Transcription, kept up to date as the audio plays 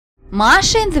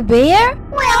Masha and the bear?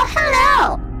 Well,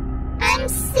 hello! I'm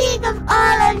sick of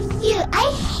all of you. I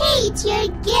hate your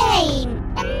game.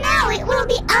 And now it will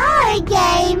be our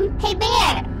game. Hey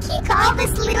bear, kick all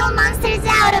these little monsters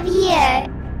out of here.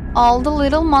 All the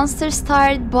little monsters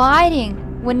start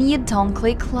biting when you don't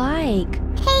click like.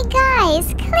 Hey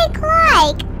guys, click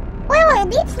like. We will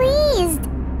be pleased.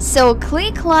 So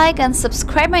click like and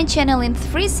subscribe my channel in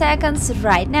 3 seconds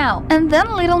right now. And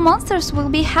then little monsters will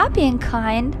be happy and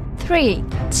kind. 3,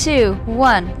 2,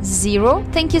 1, 0.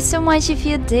 Thank you so much if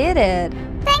you did it.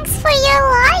 Thanks for your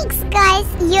likes, guys.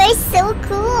 You're so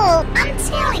cool. I'm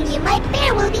telling you, my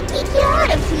bear will be kick you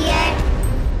out of here.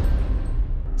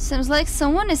 Seems like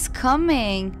someone is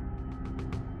coming.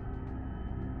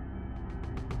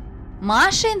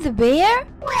 Masha and the bear?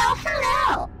 Well,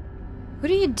 hello.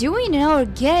 What are you doing in our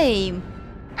game?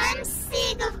 I'm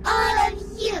sick of all of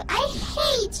you. I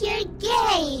hate your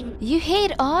game. You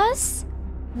hate us?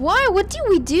 Why? What did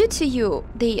we do to you?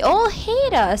 They all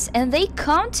hate us and they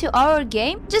come to our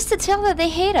game just to tell that they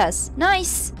hate us.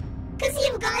 Nice. Cause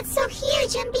you've got so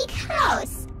huge and big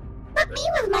house. But me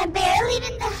with my bear live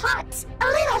in the hut. A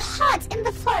little hut in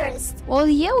the forest. Well,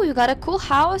 yeah, we've got a cool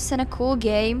house and a cool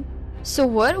game. So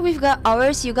what? We've got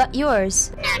ours, you got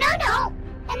yours. No.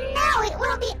 And now it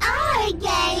will be our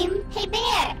game. Hey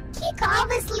bear, kick all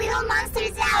these little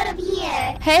monsters out of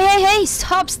here. Hey,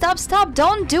 stop.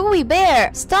 Don't do it,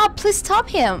 bear. Stop, please stop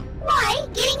him. Why?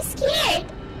 Getting scared?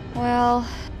 Well,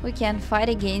 we can't fight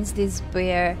against this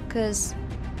bear because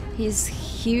he's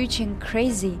huge and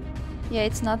crazy. Yeah,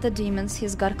 it's not the demons,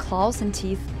 he's got claws and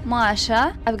teeth.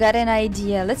 Masha, I've got an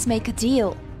idea. Let's make a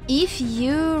deal. If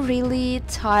you're really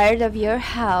tired of your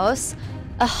house,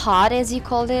 a hut as you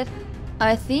called it,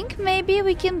 I think maybe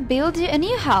we can build you a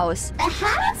new house. A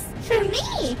house? For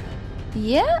me?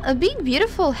 Yeah, a big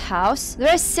beautiful house.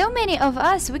 There are so many of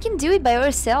us, we can do it by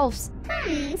ourselves.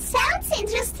 Sounds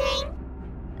interesting.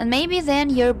 And maybe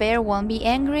then your bear won't be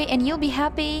angry and you'll be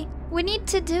happy. We need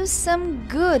to do some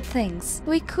good things.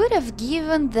 We could have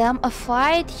given them a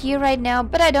fight here right now,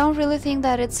 but I don't really think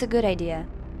that it's a good idea.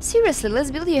 Seriously, let's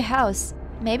build your house.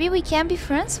 Maybe we can be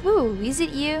friends? We will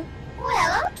visit you.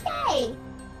 Well, okay.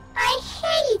 I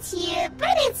hate you, but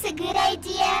it's a good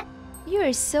idea. You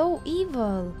are so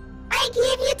evil. I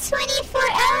give you 24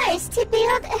 hours to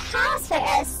build a house for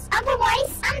us.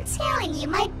 Otherwise, I'm telling you,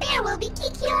 my bear will be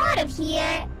kick you out of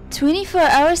here. 24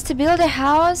 hours to build a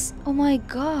house? Oh my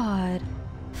god.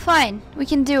 Fine, we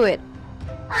can do it.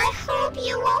 I hope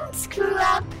you won't screw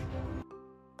up.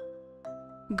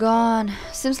 Gone.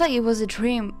 Seems like it was a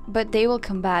dream, but they will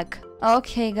come back.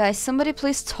 Okay guys, somebody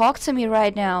please talk to me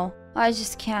right now. I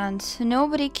just can't.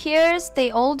 Nobody cares,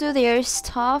 they all do their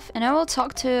stuff, and I will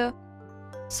talk to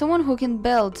someone who can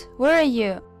build. Where are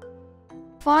you?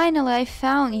 Finally, I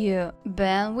found you.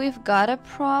 Ben, we've got a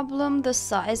problem the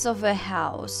size of a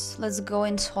house. Let's go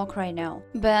and talk right now.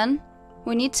 Ben,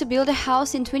 we need to build a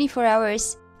house in 24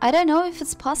 hours. I don't know if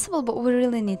it's possible, but we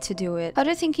really need to do it. How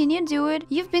do you think can you do it?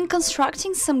 You've been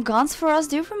constructing some guns for us,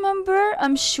 do you remember?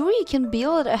 I'm sure you can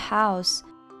build a house.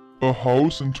 A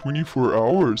house in 24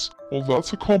 hours? Well,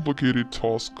 that's a complicated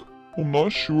task. I'm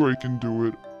not sure I can do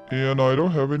it. And I don't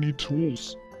have any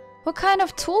tools. What kind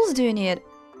of tools do you need?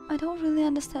 I don't really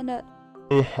understand that.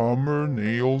 A hammer,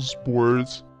 nails,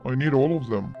 boards. I need all of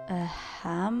them. A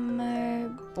hammer,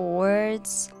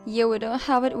 boards. Yeah, we don't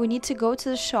have it. We need to go to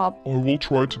the shop. I will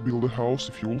try to build a house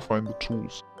if you will find the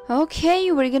tools.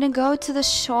 Okay, we're gonna go to the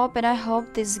shop and I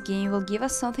hope this game will give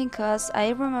us something cause I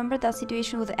remember that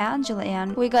situation with Angela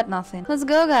and we got nothing. Let's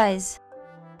go guys.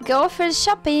 Go for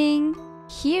shopping.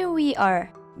 Here we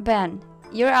are. Ben,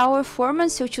 you're our foreman,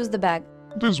 so choose the bag.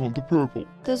 This one, the purple.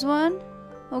 This one?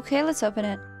 Okay, let's open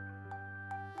it.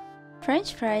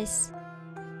 French fries.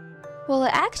 Well,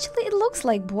 actually it looks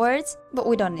like boards, but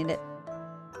we don't need it.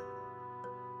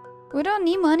 We don't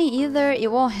need money either,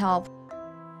 it won't help.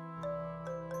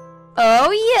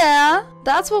 Oh yeah,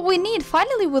 that's what we need,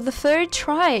 finally with the third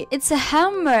try. It's a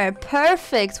hammer,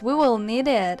 perfect, we will need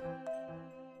it.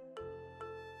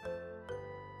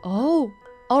 Oh,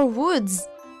 our woods.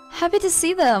 Happy to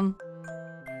see them.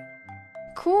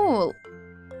 Cool.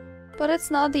 But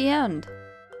it's not the end.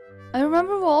 I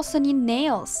remember we also need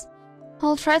nails.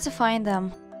 I'll try to find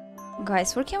them.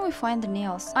 Guys, where can we find the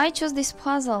nails? I chose this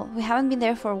puzzle. We haven't been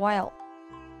there for a while.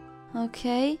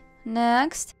 Okay,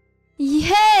 next.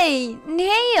 Yay!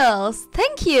 Nails!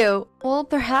 Thank you! Well,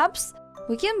 perhaps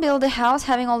we can build a house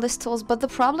having all these tools, but the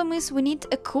problem is we need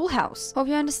a cool house. Hope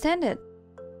you understand it.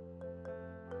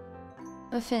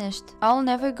 We're finished. I'll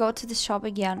never go to the shop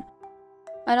again.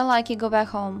 I don't like it, go back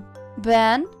home.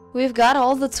 Ben, we've got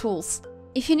all the tools.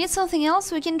 If you need something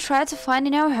else, we can try to find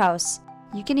in our house.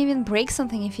 You can even break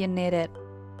something if you need it.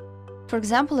 For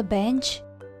example, a bench.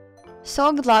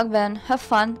 So good luck, Ben. Have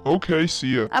fun. Okay,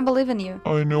 see ya. I believe in you.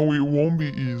 I know it won't be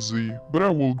easy, but I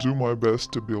will do my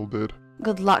best to build it.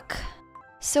 Good luck.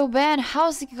 So Ben,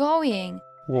 how's it going?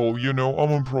 Well, you know,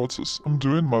 I'm in process. I'm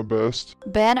doing my best.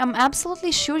 Ben, I'm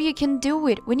absolutely sure you can do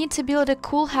it. We need to build a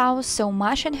cool house so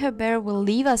Masha and her bear will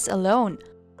leave us alone.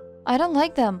 I don't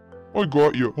like them. I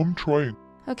got you. I'm trying.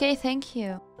 Okay, thank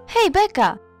you. Hey,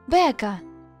 Becca! Becca!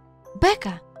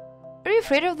 Becca! Are you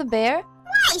afraid of the bear?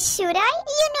 Why should I?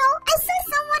 You know, I saw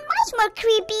someone much more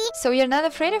creepy. So you're not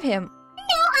afraid of him?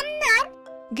 No, I'm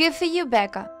not. Good for you,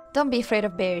 Becca. Don't be afraid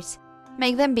of bears.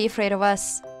 Make them be afraid of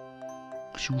us.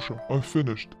 Ksusha, I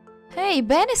finished. Hey,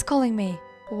 Ben is calling me.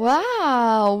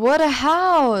 Wow, what a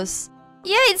house.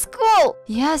 Yeah, it's cool.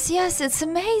 Yes, it's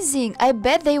amazing. I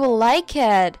bet they will like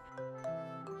it.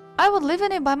 I would live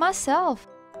in it by myself.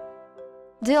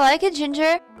 Do you like it,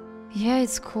 Ginger? Yeah,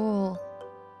 it's cool.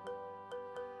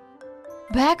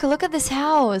 Becca, look at this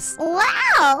house. Wow!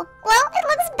 Well, it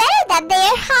looks better that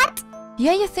they're hot.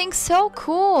 Yeah, you think so?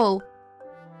 Cool.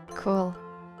 Cool.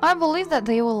 I believe that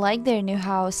they will like their new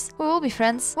house. We will be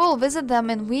friends. We will visit them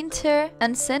in winter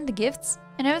and send gifts.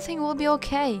 And everything will be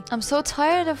okay. I'm so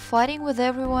tired of fighting with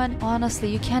everyone. Honestly,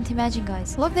 you can't imagine,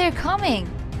 guys. Look, they're coming.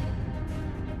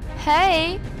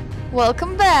 Hey,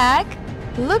 welcome back.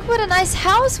 Look what a nice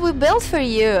house we built for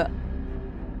you.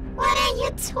 What are you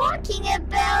talking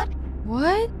about?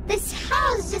 What? This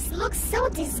house just looks so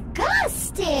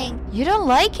disgusting. You don't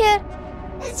like it?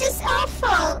 It's just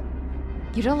awful.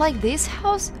 You don't like this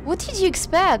house? What did you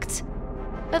expect?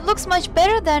 It looks much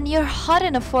better than your hut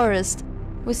in a forest.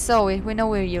 We saw it. We know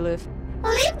where you live.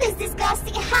 Leave this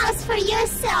disgusting house for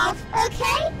yourself,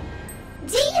 okay?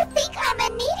 Do you think I'm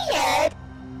an idiot?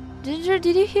 Ginger,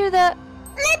 did you hear that?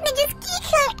 Let me just kick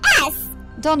her ass.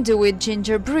 Don't do it,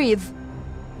 Ginger. Breathe.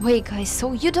 Wait, guys,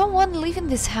 so you don't want to live in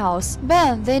this house?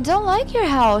 Ben, they don't like your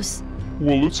house.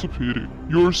 Well, it's a pity.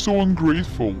 You're so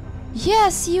ungrateful.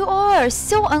 Yes, you are.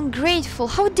 So ungrateful.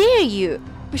 How dare you?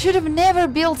 We should have never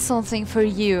built something for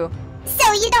you.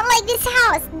 So you don't like this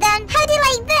house? Then how do you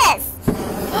like this?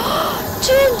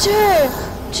 Ginger!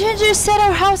 Ginger set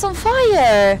our house on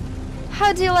fire!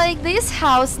 How do you like this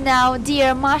house now,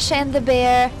 dear Masha and the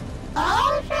bear?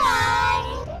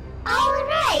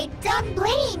 Alright, don't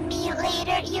blame me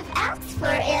later. You've asked for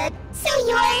it. So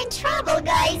you are in trouble,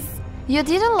 guys. You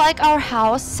didn't like our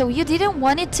house, so you didn't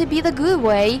want it to be the good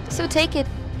way. So take it,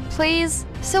 please.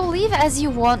 So live as you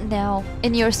want now,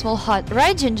 in your small hut,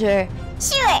 right, Ginger?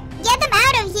 Sure, get them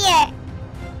out of here.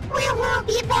 We will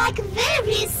be back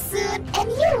very soon, and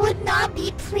you would not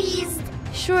be pleased.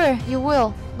 Sure, you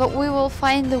will. But we will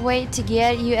find a way to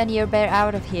get you and your bear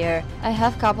out of here. I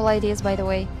have a couple ideas, by the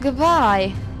way.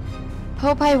 Goodbye.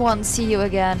 Hope I won't see you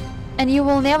again. And you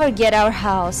will never get our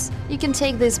house. You can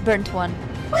take this burnt one.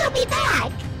 We'll be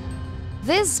back.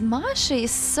 This Masha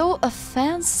is so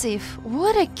offensive.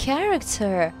 What a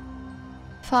character.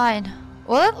 Fine.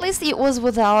 Well, at least it was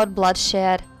without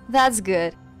bloodshed. That's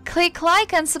good. Click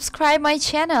like and subscribe my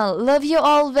channel. Love you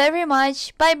all very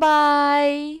much. Bye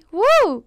bye. Woo!